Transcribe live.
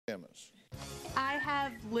pajamas. I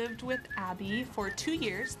have lived with Abby for 2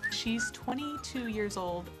 years. She's 22 years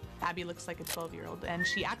old. Abby looks like a 12-year-old, and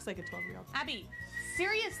she acts like a 12-year-old. Abby,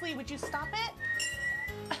 seriously, would you stop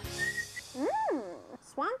it?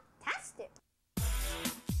 Swantastic.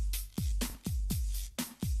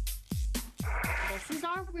 This is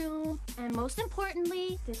our room, and most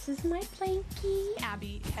importantly, this is my blankie.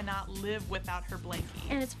 Abby cannot live without her blankie.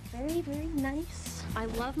 And it's very, very nice. I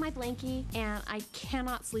love my blankie, and I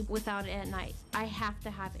cannot sleep without it at night. I have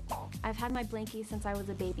to have it. I've had my blankie since I was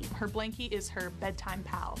a baby. Her blankie is her bedtime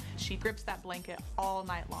pal. She grips that blanket all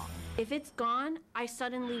night long. If it's gone, I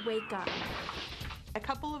suddenly wake up. A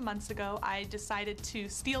couple of months ago, I decided to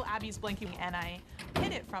steal Abby's blankie, and I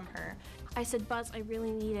hid it from her. I said, Buzz, I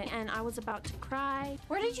really need it, and I was about to cry.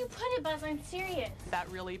 Where did you put it, Buzz? I'm serious. That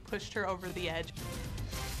really pushed her over the edge.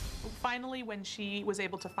 Finally, when she was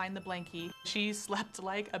able to find the blankie, she slept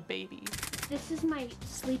like a baby. This is my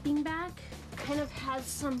sleeping bag. Kind of has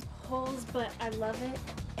some holes, but I love it.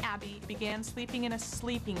 Abby began sleeping in a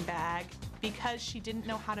sleeping bag because she didn't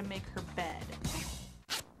know how to make her bed.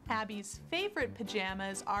 Abby's favorite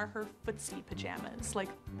pajamas are her footsie pajamas, like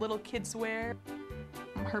little kids wear.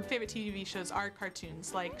 Her favorite TV shows are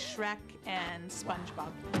cartoons like Shrek and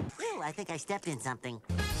SpongeBob. Ew, I think I stepped in something.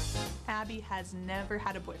 Abby has never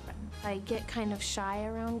had a boyfriend. I get kind of shy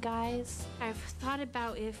around guys. I've thought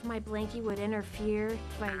about if my blankie would interfere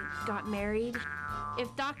if I got married.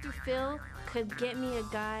 If Dr. Phil could get me a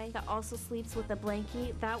guy that also sleeps with a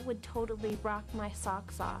blankie, that would totally rock my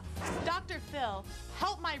socks off. Dr. Phil,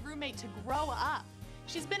 help my roommate to grow up.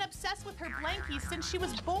 She's been obsessed with her blankie since she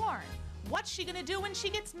was born. What's she gonna do when she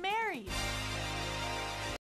gets married?